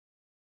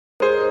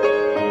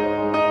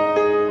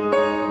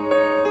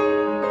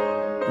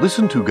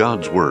Listen to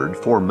God's Word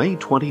for May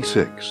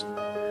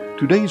 26th.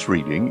 Today's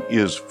reading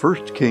is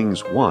 1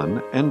 Kings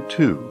 1 and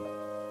 2.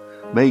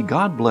 May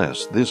God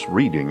bless this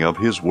reading of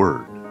His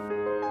Word.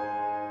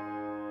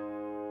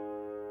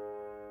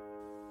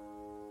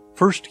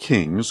 1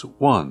 Kings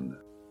 1.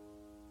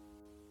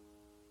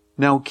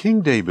 Now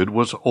King David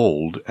was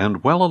old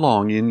and well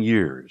along in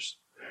years,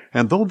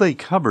 and though they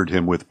covered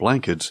him with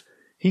blankets,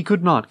 he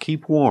could not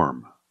keep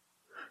warm.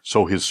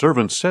 So his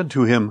servants said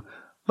to him,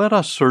 "Let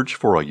us search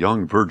for a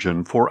young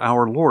virgin for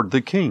our lord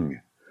the king,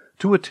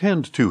 to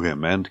attend to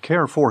him and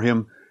care for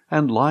him,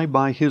 and lie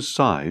by his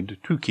side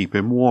to keep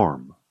him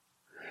warm."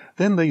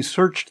 Then they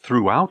searched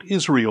throughout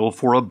Israel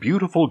for a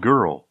beautiful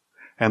girl,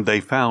 and they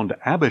found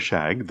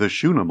Abishag the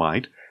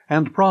Shunammite,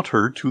 and brought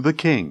her to the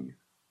king.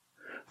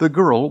 The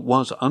girl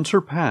was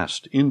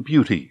unsurpassed in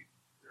beauty.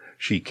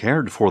 She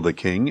cared for the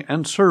king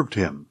and served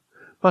him,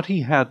 but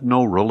he had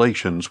no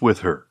relations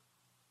with her.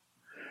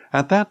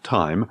 At that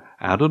time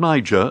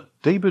Adonijah,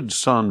 David's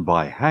son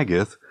by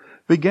Haggith,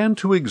 began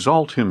to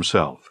exalt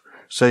himself,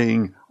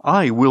 saying,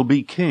 "I will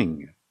be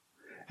king."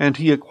 And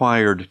he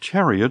acquired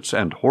chariots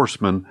and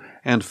horsemen,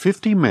 and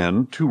 50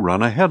 men to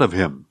run ahead of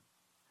him.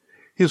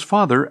 His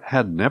father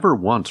had never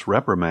once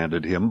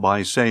reprimanded him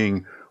by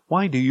saying,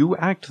 "Why do you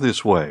act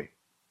this way?"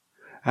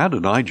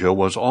 Adonijah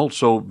was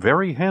also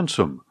very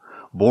handsome,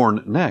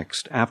 born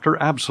next after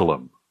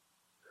Absalom.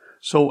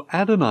 So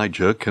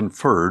Adonijah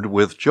conferred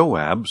with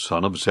Joab,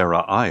 son of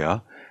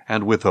Zeruiah,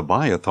 and with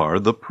Abiathar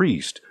the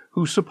priest,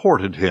 who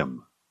supported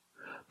him.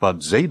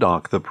 But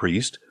Zadok the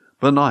priest,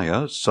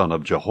 Benaiah, son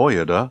of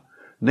Jehoiada,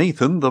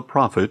 Nathan the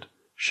prophet,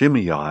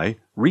 Shimei,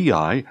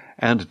 Rei,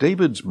 and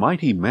David's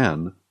mighty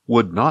men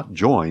would not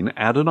join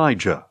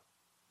Adonijah.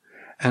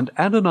 And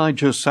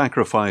Adonijah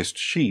sacrificed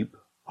sheep,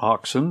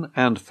 oxen,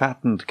 and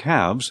fattened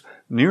calves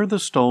near the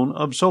stone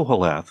of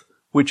Zoheleth,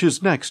 which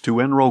is next to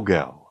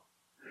Enrogel.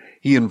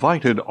 He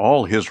invited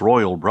all his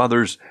royal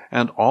brothers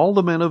and all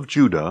the men of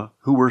Judah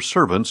who were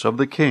servants of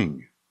the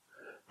king.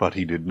 But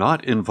he did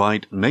not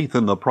invite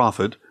Nathan the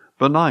prophet,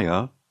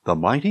 Benaiah, the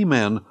mighty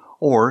men,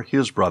 or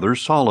his brother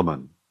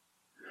Solomon.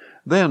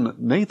 Then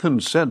Nathan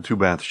said to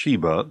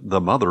Bathsheba,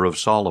 the mother of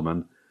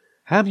Solomon,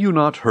 "Have you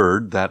not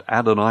heard that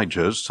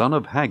Adonijah, son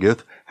of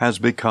Haggith, has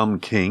become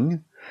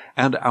king,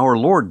 and our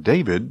Lord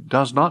David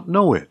does not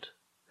know it?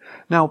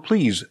 Now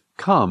please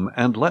come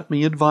and let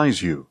me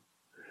advise you.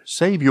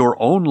 Save your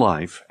own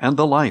life and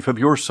the life of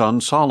your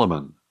son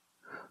Solomon.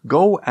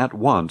 Go at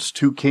once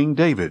to King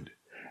David,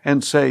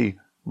 and say,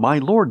 'My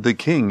lord the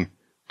king,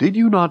 did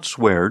you not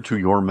swear to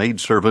your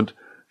maidservant,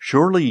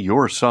 "Surely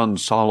your son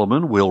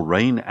Solomon will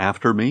reign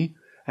after me,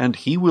 and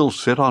he will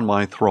sit on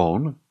my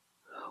throne"?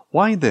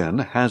 Why then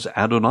has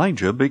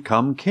Adonijah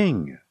become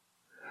king?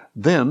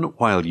 Then,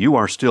 while you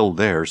are still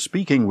there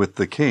speaking with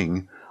the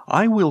king,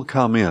 I will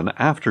come in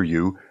after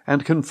you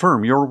and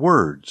confirm your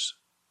words."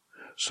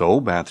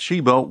 So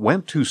Bathsheba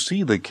went to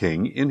see the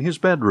king in his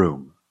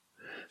bedroom.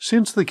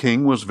 Since the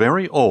king was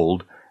very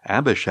old,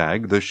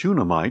 Abishag the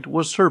Shunammite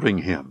was serving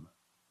him.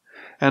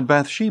 And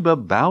Bathsheba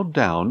bowed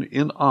down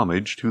in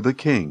homage to the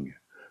king,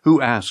 who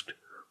asked,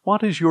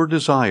 "What is your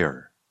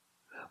desire?"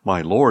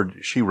 "My lord,"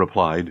 she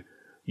replied,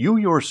 "you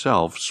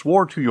yourself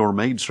swore to your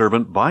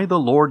maidservant by the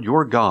Lord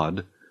your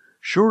God,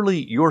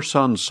 'Surely your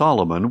son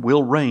Solomon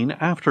will reign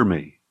after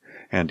me,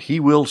 and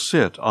he will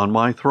sit on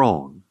my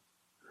throne.'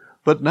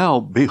 But now,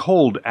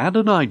 behold,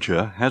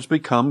 Adonijah has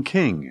become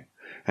king,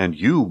 and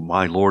you,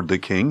 my lord the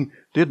king,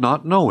 did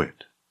not know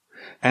it.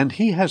 And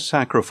he has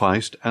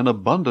sacrificed an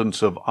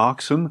abundance of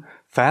oxen,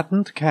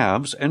 fattened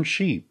calves, and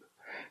sheep,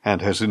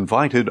 and has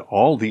invited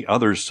all the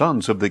other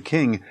sons of the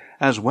king,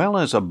 as well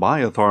as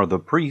Abiathar the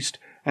priest,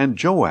 and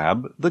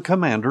Joab the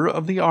commander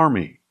of the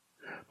army.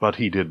 But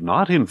he did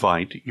not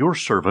invite your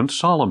servant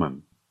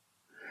Solomon.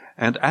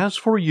 And as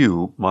for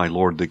you, my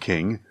lord the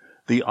king,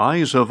 the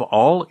eyes of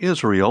all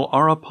Israel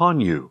are upon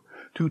you,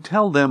 to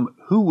tell them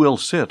who will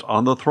sit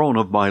on the throne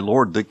of my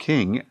lord the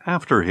king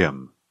after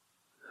him.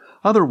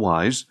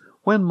 Otherwise,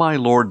 when my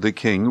lord the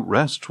king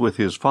rests with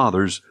his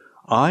fathers,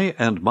 I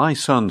and my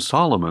son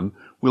Solomon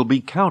will be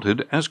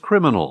counted as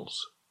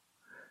criminals."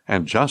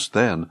 And just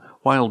then,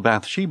 while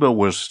Bathsheba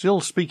was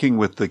still speaking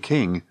with the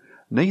king,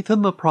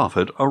 Nathan the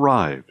prophet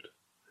arrived.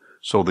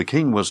 So the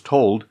king was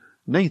told,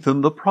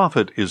 "Nathan the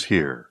prophet is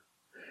here."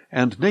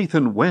 And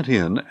Nathan went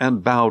in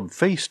and bowed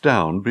face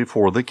down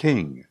before the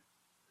king.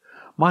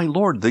 "My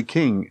lord the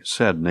king,"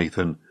 said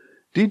Nathan,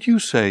 "did you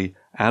say,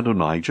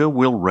 'Adonijah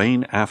will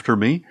reign after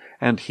me,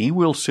 and he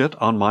will sit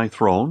on my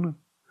throne'?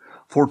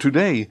 For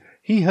today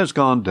he has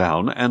gone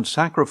down and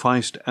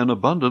sacrificed an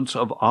abundance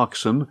of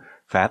oxen,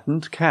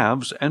 fattened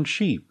calves, and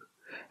sheep,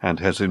 and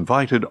has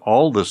invited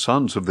all the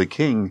sons of the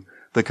king,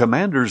 the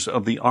commanders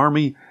of the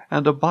army,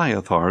 and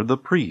Abiathar the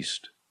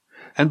priest.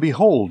 And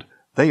behold,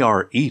 they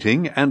are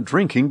eating and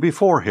drinking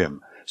before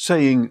him,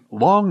 saying,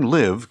 'Long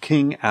live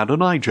King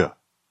Adonijah.'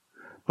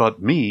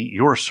 But me,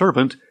 your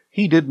servant,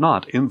 he did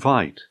not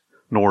invite,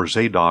 nor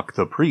Zadok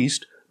the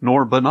priest,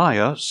 nor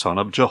Benaiah son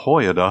of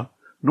Jehoiada,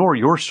 nor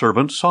your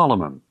servant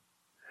Solomon.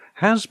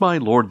 Has my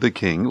lord the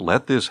king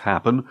let this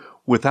happen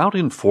without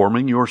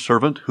informing your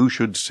servant who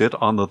should sit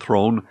on the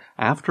throne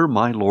after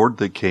my lord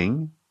the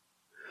king?"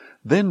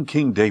 Then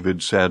King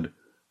David said,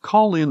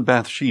 "Call in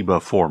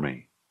Bathsheba for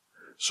me."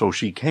 So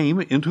she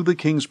came into the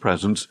king's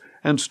presence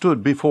and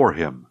stood before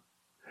him.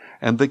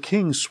 And the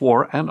king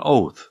swore an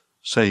oath,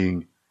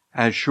 saying,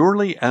 "As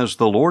surely as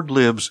the Lord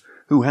lives,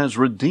 who has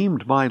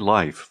redeemed my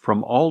life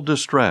from all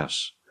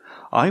distress,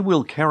 I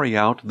will carry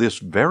out this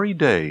very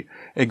day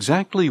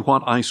exactly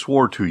what I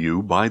swore to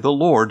you by the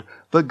Lord,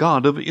 the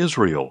God of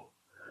Israel.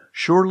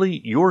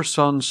 Surely your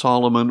son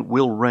Solomon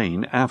will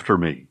reign after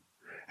me,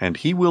 and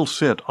he will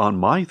sit on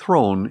my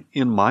throne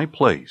in my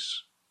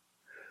place."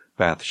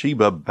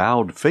 Bathsheba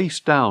bowed face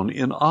down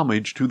in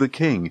homage to the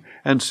king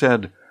and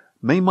said,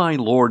 "May my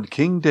lord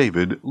King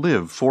David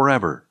live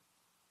forever."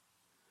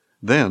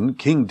 Then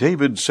King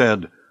David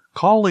said,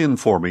 "Call in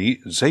for me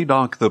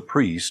Zadok the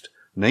priest,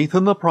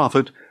 Nathan the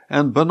prophet,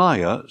 and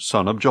Benaiah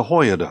son of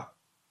Jehoiada."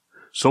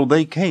 So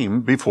they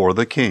came before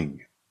the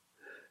king.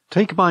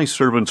 "Take my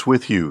servants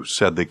with you,"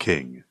 said the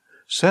king.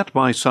 "Set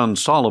my son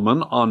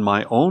Solomon on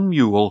my own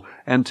mule,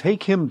 and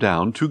take him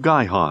down to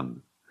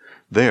Gihon.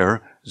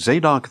 There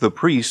Zadok the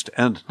priest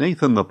and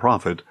Nathan the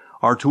prophet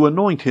are to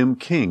anoint him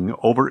king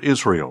over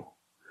Israel.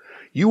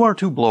 You are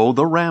to blow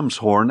the ram's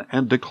horn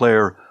and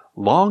declare,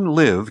 'Long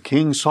live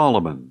King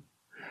Solomon.'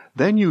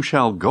 Then you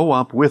shall go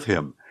up with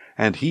him,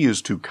 and he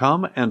is to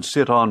come and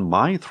sit on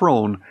my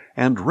throne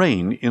and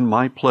reign in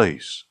my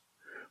place.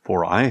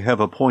 For I have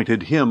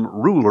appointed him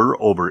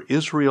ruler over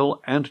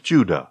Israel and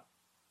Judah."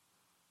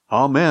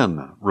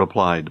 "Amen,"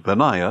 replied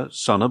Benaiah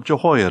son of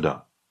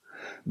Jehoiada.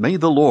 "May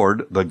the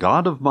Lord, the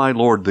God of my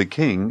lord the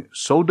king,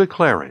 so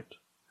declare it.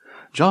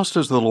 Just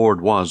as the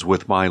Lord was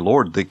with my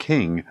lord the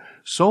king,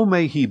 so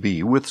may he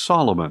be with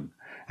Solomon,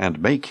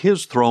 and make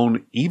his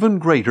throne even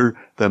greater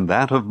than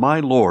that of my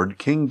lord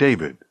King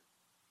David."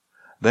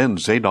 Then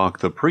Zadok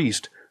the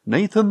priest,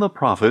 Nathan the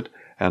prophet,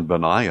 and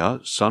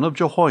Benaiah son of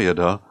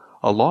Jehoiada,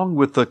 along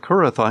with the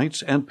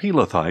Kerethites and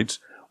Pelethites,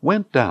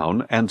 went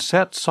down and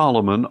set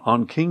Solomon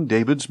on King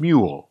David's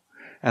mule,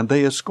 and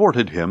they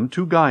escorted him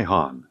to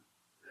Gihon.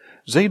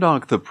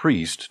 Zadok the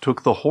priest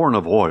took the horn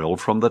of oil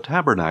from the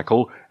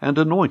tabernacle and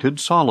anointed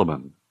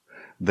Solomon.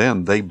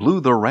 Then they blew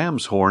the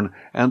ram's horn,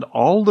 and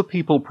all the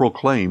people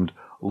proclaimed,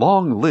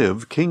 "Long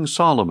live King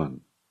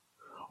Solomon."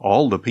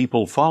 All the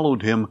people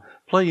followed him,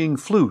 playing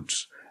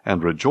flutes,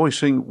 and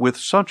rejoicing with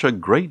such a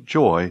great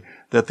joy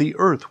that the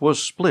earth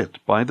was split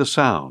by the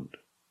sound.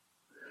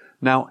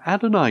 Now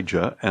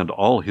Adonijah and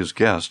all his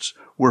guests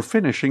were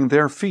finishing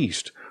their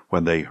feast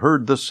when they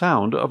heard the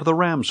sound of the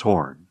ram's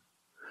horn.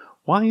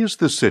 "Why is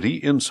the city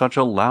in such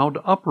a loud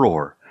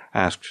uproar?"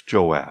 asked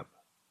Joab.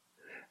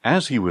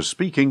 As he was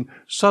speaking,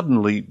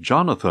 suddenly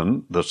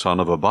Jonathan, the son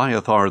of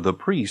Abiathar the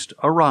priest,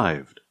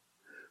 arrived.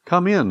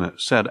 "Come in,"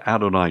 said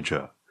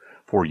Adonijah,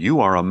 "for you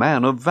are a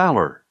man of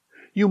valor.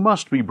 You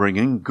must be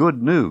bringing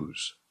good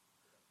news."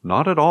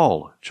 "Not at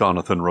all,"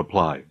 Jonathan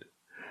replied.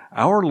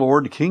 "Our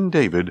lord King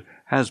David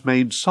has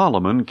made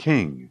Solomon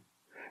king,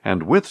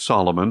 and with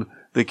Solomon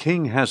the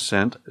king has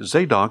sent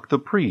Zadok the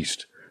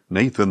priest,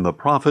 Nathan the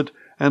prophet,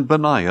 and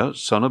Benaiah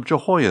son of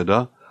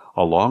Jehoiada,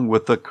 along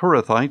with the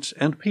Kerethites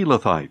and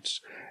Pelethites,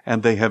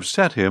 and they have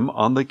set him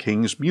on the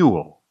king's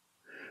mule.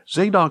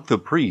 Zadok the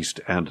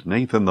priest and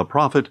Nathan the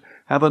prophet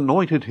have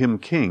anointed him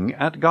king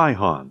at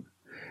Gihon,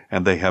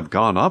 and they have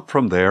gone up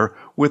from there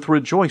with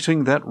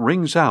rejoicing that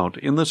rings out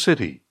in the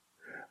city.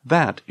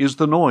 That is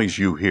the noise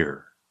you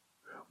hear.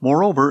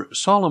 Moreover,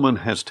 Solomon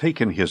has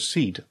taken his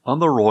seat on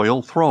the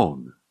royal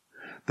throne.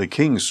 The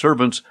king's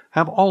servants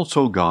have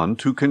also gone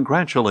to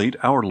congratulate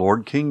our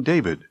lord King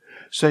David,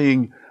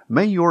 saying,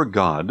 'May your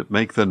God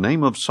make the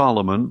name of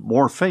Solomon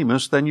more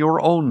famous than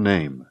your own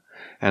name,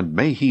 and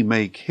may he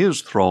make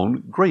his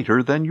throne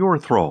greater than your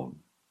throne.'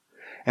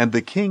 And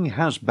the king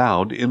has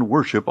bowed in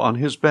worship on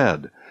his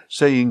bed,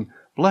 saying,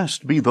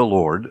 'Blessed be the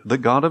Lord, the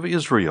God of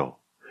Israel.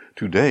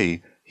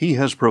 Today he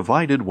has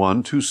provided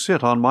one to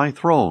sit on my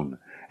throne,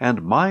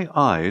 and my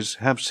eyes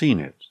have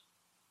seen it.'"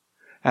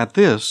 At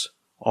this,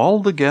 all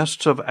the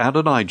guests of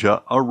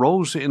Adonijah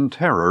arose in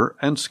terror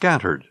and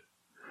scattered.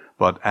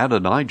 But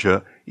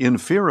Adonijah, in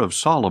fear of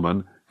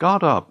Solomon,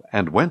 got up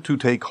and went to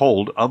take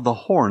hold of the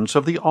horns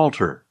of the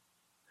altar.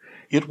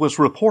 It was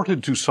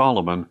reported to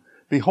Solomon,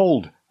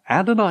 "Behold,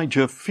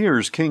 Adonijah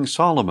fears King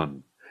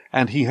Solomon,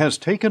 and he has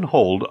taken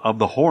hold of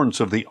the horns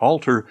of the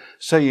altar,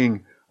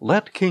 saying,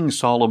 'Let King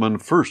Solomon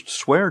first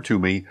swear to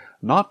me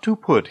not to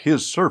put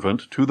his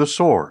servant to the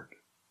sword.'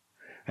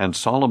 And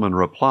Solomon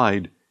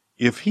replied,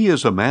 'If he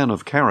is a man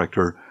of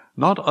character,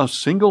 not a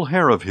single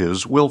hair of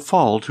his will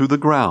fall to the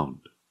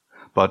ground.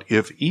 But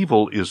if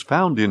evil is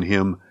found in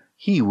him,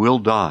 he will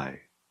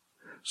die.'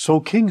 So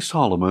King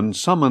Solomon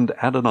summoned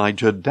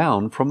Adonijah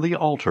down from the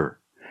altar,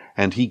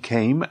 and he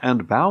came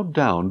and bowed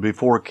down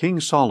before King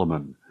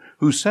Solomon,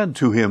 who said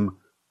to him,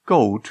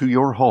 'Go to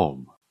your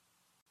home.'"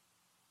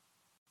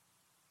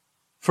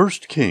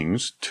 1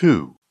 Kings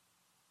 2.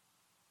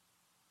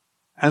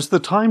 As the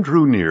time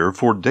drew near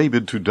for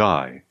David to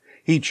die,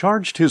 he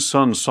charged his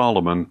son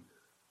Solomon,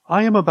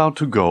 I am about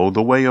to go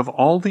the way of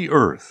all the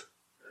earth.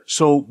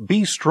 So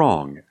be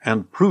strong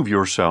and prove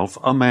yourself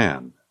a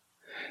man.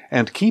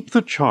 And keep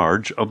the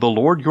charge of the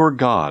Lord your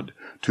God,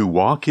 to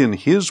walk in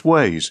his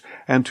ways,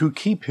 and to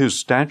keep his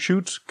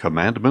statutes,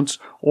 commandments,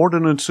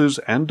 ordinances,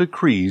 and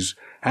decrees,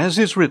 as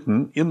is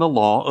written in the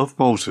law of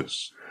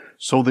Moses,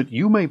 so that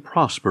you may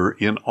prosper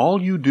in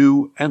all you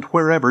do and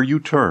wherever you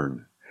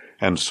turn,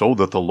 and so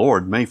that the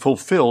Lord may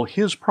fulfill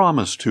his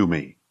promise to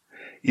me.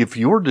 If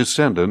your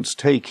descendants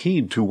take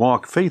heed to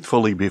walk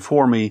faithfully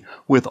before me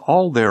with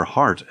all their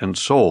heart and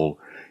soul,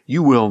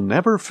 you will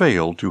never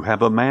fail to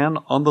have a man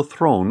on the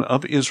throne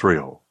of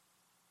Israel.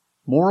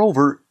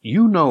 Moreover,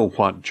 you know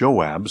what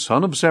Joab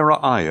son of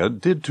Zeruiah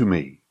did to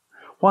me,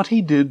 what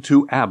he did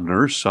to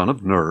Abner son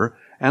of Ner,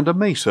 and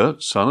Amasa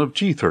son of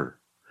Jether,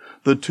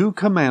 the two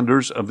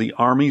commanders of the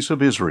armies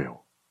of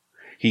Israel.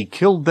 He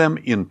killed them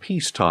in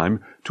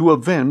peacetime to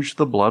avenge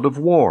the blood of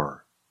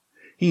war.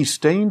 He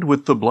stained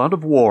with the blood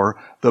of war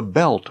the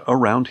belt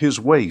around his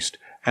waist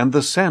and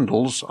the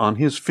sandals on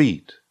his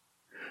feet.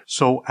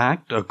 So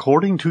act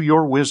according to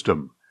your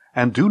wisdom,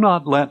 and do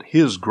not let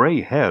his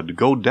gray head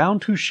go down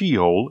to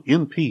Sheol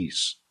in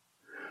peace.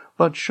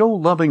 But show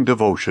loving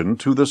devotion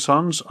to the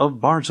sons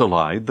of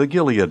Barzillai the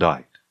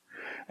Gileadite,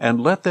 and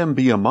let them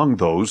be among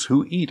those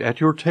who eat at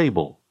your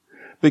table,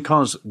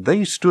 because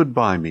they stood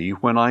by me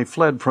when I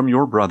fled from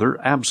your brother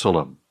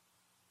Absalom.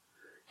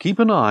 Keep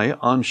an eye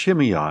on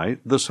Shimei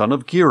the son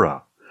of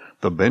Gera,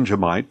 the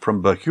Benjamite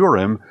from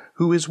Bahurim,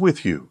 who is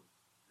with you.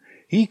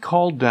 He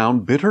called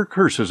down bitter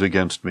curses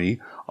against me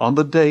on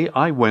the day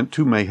I went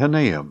to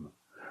Mahanaim.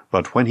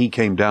 But when he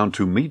came down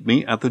to meet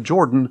me at the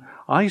Jordan,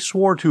 I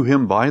swore to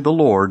him by the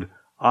Lord,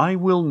 I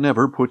will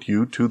never put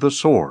you to the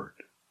sword.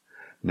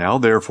 Now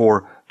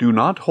therefore do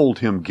not hold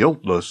him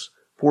guiltless,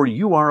 for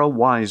you are a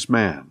wise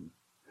man.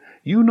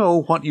 You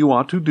know what you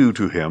ought to do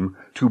to him,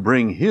 to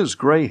bring his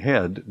gray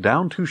head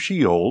down to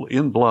Sheol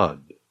in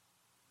blood.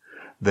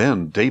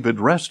 Then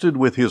David rested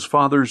with his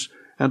fathers,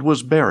 and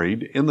was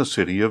buried in the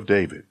city of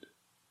David.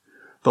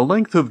 The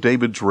length of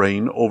David's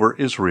reign over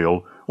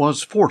Israel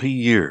was 40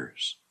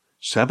 years,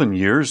 7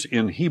 years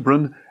in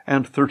Hebron,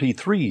 and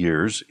 33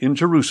 years in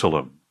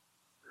Jerusalem.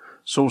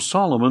 So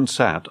Solomon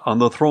sat on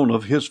the throne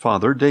of his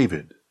father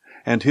David,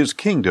 and his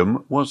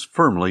kingdom was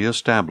firmly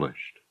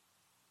established.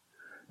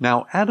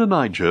 Now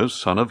Adonijah,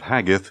 son of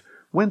Haggith,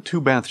 went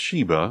to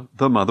Bathsheba,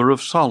 the mother of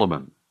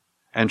Solomon,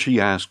 and she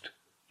asked,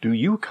 Do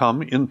you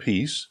come in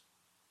peace?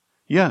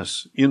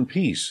 Yes, in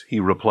peace, he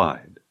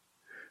replied.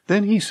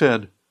 Then he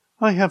said,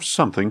 I have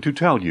something to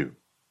tell you.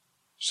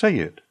 Say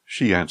it,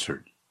 she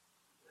answered.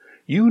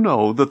 You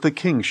know that the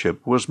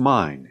kingship was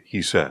mine,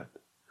 he said.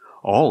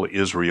 All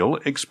Israel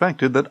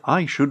expected that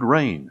I should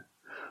reign,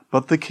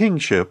 but the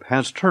kingship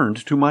has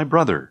turned to my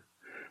brother,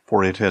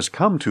 for it has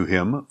come to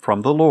him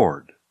from the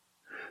Lord.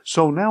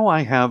 So now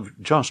I have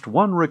just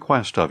one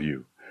request of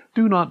you.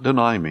 Do not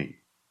deny me.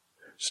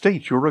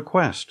 State your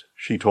request,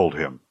 she told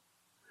him.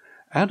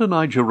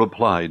 Adonijah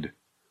replied,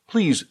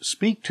 Please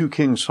speak to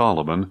King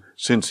Solomon,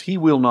 since he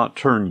will not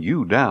turn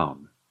you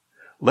down.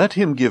 Let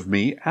him give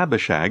me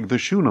Abishag the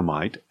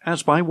Shunammite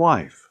as my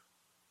wife.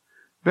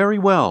 Very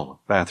well,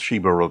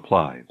 Bathsheba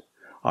replied.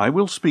 I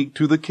will speak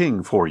to the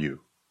king for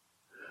you.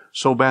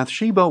 So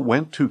Bathsheba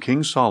went to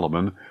King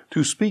Solomon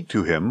to speak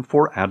to him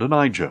for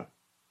Adonijah.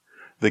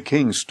 The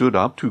king stood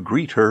up to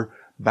greet her,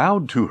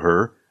 bowed to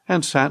her,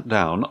 and sat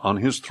down on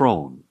his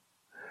throne.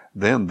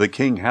 Then the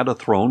king had a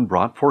throne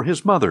brought for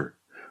his mother,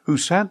 who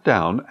sat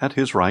down at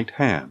his right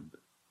hand.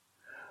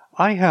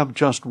 I have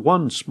just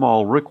one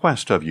small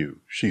request of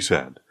you, she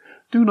said.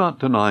 Do not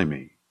deny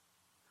me.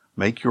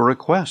 Make your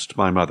request,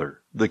 my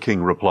mother, the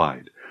king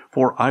replied,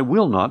 for I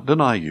will not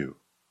deny you.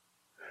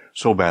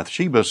 So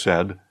Bathsheba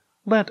said,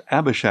 Let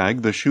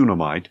Abishag the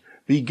Shunammite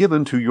be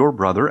given to your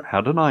brother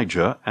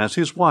Adonijah as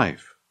his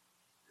wife.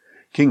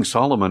 King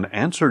Solomon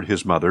answered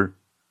his mother,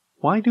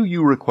 Why do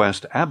you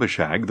request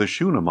Abishag the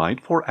Shunammite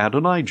for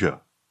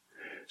Adonijah?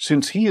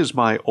 Since he is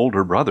my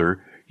older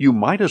brother, you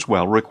might as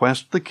well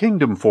request the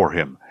kingdom for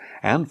him,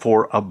 and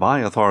for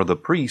Abiathar the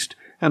priest,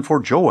 and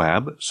for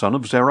Joab son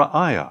of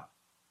Zeruiah.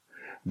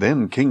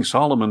 Then King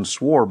Solomon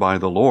swore by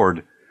the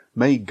Lord,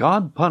 May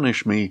God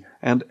punish me,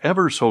 and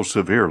ever so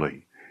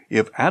severely,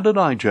 if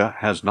Adonijah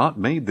has not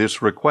made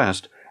this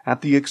request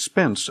at the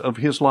expense of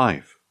his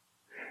life.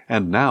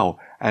 And now,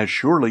 as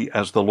surely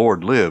as the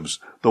Lord lives,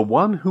 the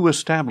one who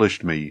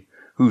established me,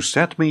 who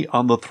set me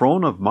on the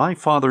throne of my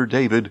father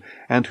David,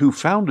 and who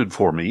founded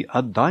for me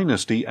a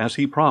dynasty as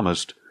he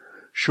promised,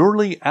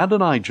 surely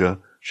Adonijah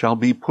shall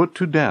be put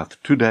to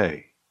death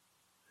today.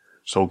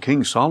 So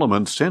King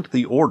Solomon sent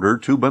the order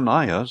to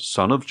Benaiah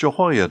son of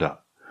Jehoiada,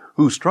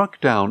 who struck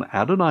down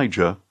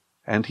Adonijah,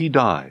 and he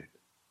died.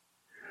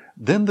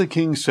 Then the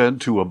king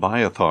said to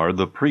Abiathar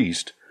the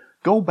priest,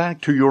 Go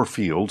back to your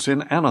fields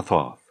in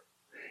Anathoth.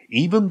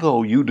 Even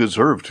though you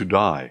deserve to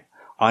die,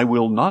 I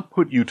will not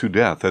put you to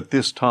death at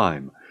this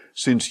time,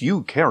 since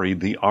you carried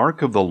the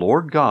ark of the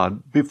Lord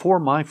God before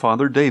my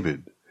father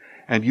David,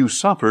 and you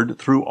suffered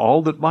through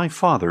all that my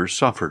father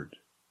suffered.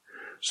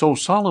 So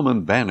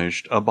Solomon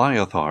banished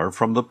Abiathar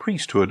from the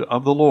priesthood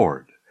of the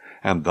Lord,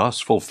 and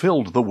thus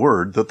fulfilled the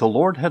word that the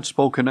Lord had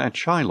spoken at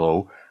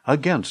Shiloh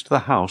against the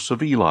house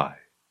of Eli.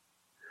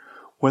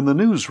 When the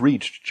news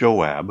reached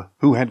Joab,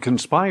 who had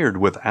conspired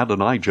with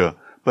Adonijah,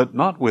 but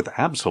not with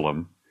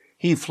Absalom,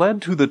 he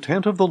fled to the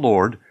tent of the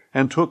Lord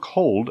and took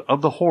hold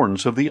of the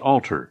horns of the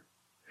altar.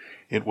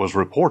 It was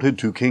reported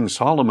to King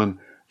Solomon,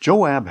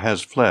 "Joab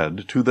has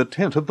fled to the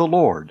tent of the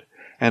Lord,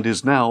 and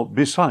is now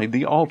beside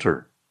the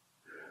altar."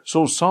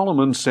 So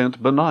Solomon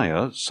sent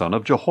Benaiah, son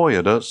of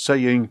Jehoiada,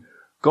 saying,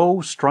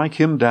 "Go, strike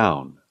him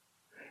down."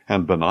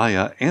 And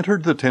Benaiah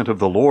entered the tent of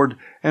the Lord,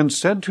 and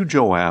said to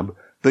Joab,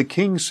 "The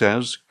king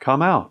says,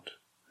 'Come out.'"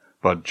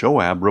 But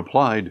Joab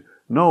replied,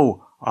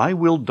 "No, I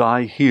will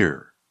die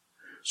here."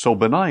 So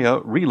Benaiah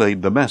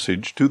relayed the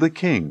message to the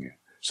king,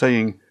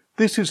 saying,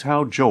 "This is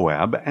how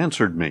Joab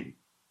answered me."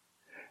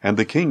 And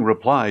the king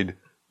replied,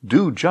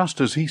 "Do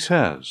just as he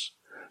says.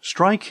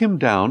 Strike him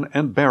down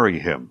and bury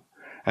him,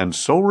 and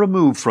so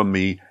remove from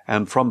me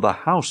and from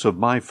the house of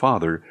my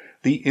father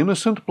the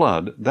innocent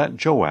blood that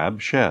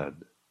Joab shed.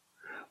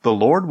 The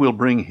Lord will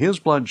bring his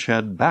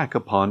bloodshed back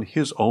upon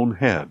his own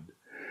head.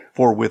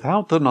 For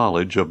without the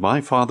knowledge of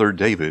my father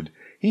David,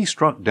 he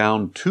struck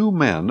down 2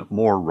 men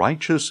more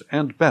righteous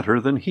and better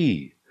than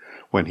he,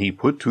 when he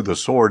put to the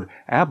sword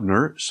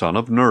Abner, son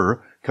of Ner,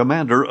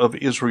 commander of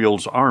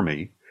Israel's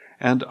army,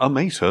 and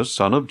Amasa,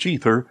 son of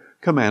Jether,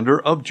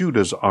 commander of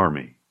Judah's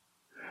army.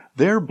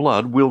 Their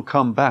blood will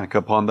come back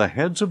upon the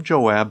heads of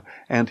Joab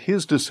and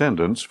his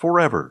descendants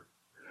forever.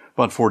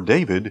 But for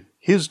David,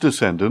 his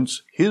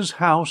descendants, his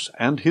house,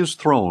 and his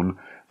throne,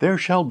 there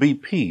shall be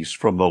peace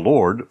from the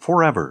Lord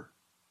forever."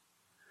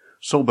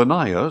 So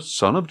Benaiah,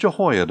 son of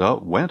Jehoiada,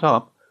 went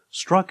up,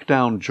 struck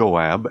down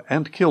Joab,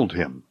 and killed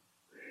him.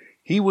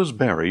 He was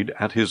buried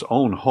at his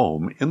own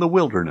home in the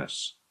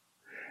wilderness.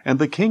 And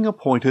the king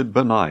appointed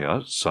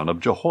Benaiah, son of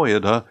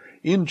Jehoiada,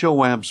 in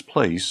Joab's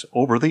place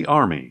over the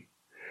army,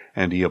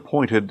 and he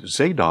appointed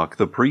Zadok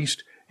the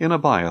priest in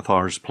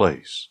Abiathar's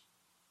place.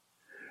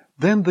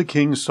 Then the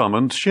king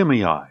summoned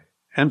Shimei,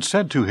 and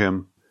said to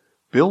him,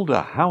 "Build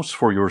a house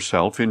for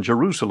yourself in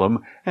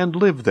Jerusalem, and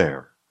live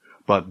there,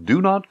 but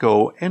do not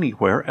go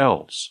anywhere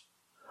else.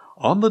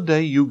 On the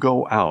day you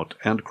go out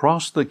and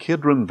cross the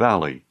Kidron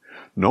Valley,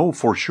 know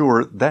for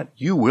sure that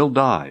you will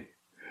die.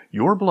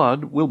 Your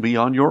blood will be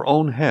on your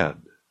own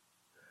head."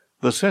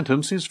 "The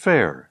sentence is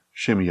fair,"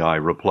 Shimei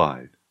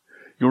replied.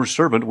 "Your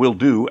servant will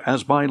do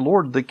as my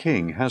lord the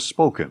king has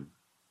spoken."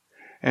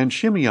 And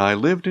Shimei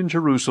lived in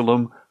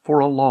Jerusalem for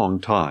a long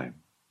time.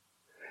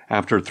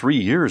 After 3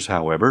 years,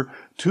 however,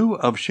 2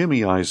 of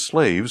Shimei's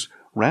slaves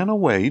ran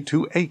away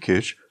to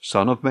Achish,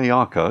 son of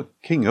Maacah,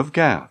 king of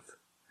Gath.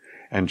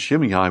 And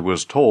Shimei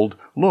was told,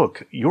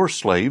 "Look, your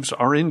slaves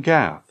are in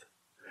Gath."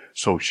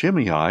 So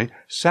Shimei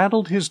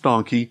saddled his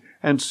donkey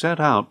and set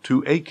out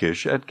to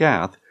Achish at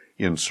Gath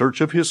in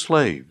search of his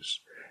slaves,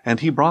 and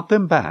he brought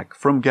them back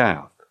from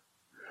Gath.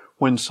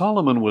 When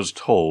Solomon was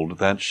told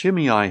that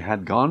Shimei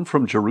had gone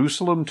from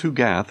Jerusalem to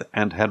Gath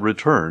and had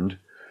returned,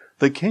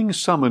 the king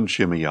summoned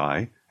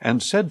Shimei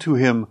and said to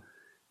him,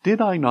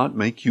 "Did I not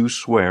make you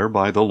swear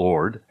by the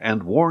Lord,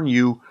 and warn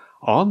you,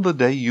 on the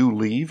day you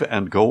leave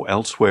and go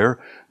elsewhere,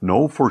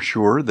 know for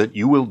sure that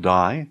you will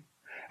die?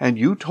 And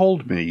you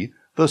told me,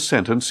 'The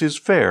sentence is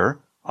fair,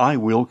 I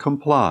will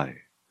comply.'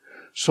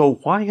 So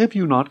why have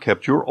you not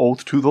kept your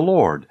oath to the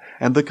Lord,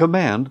 and the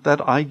command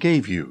that I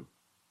gave you?"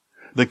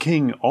 The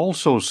king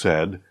also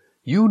said,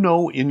 "You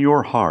know in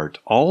your heart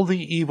all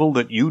the evil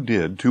that you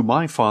did to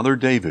my father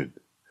David.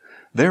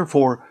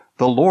 Therefore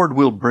the Lord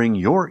will bring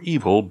your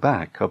evil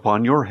back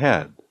upon your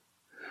head.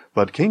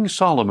 But King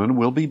Solomon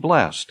will be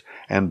blessed,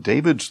 and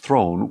David's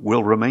throne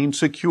will remain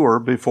secure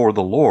before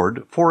the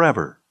Lord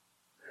forever."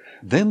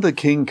 Then the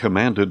king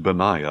commanded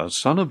Benaiah,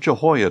 son of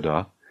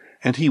Jehoiada,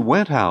 and he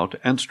went out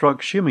and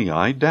struck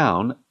Shimei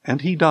down,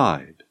 and he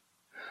died.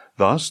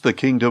 Thus the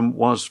kingdom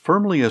was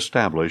firmly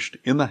established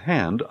in the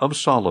hand of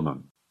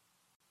Solomon.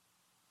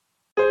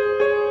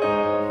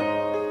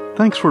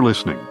 Thanks for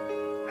listening,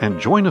 and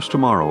join us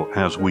tomorrow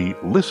as we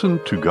listen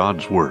to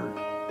God's Word.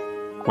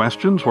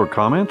 Questions or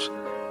comments?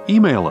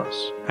 Email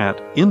us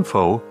at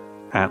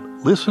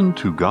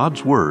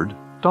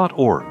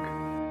info@listentogodsword.org.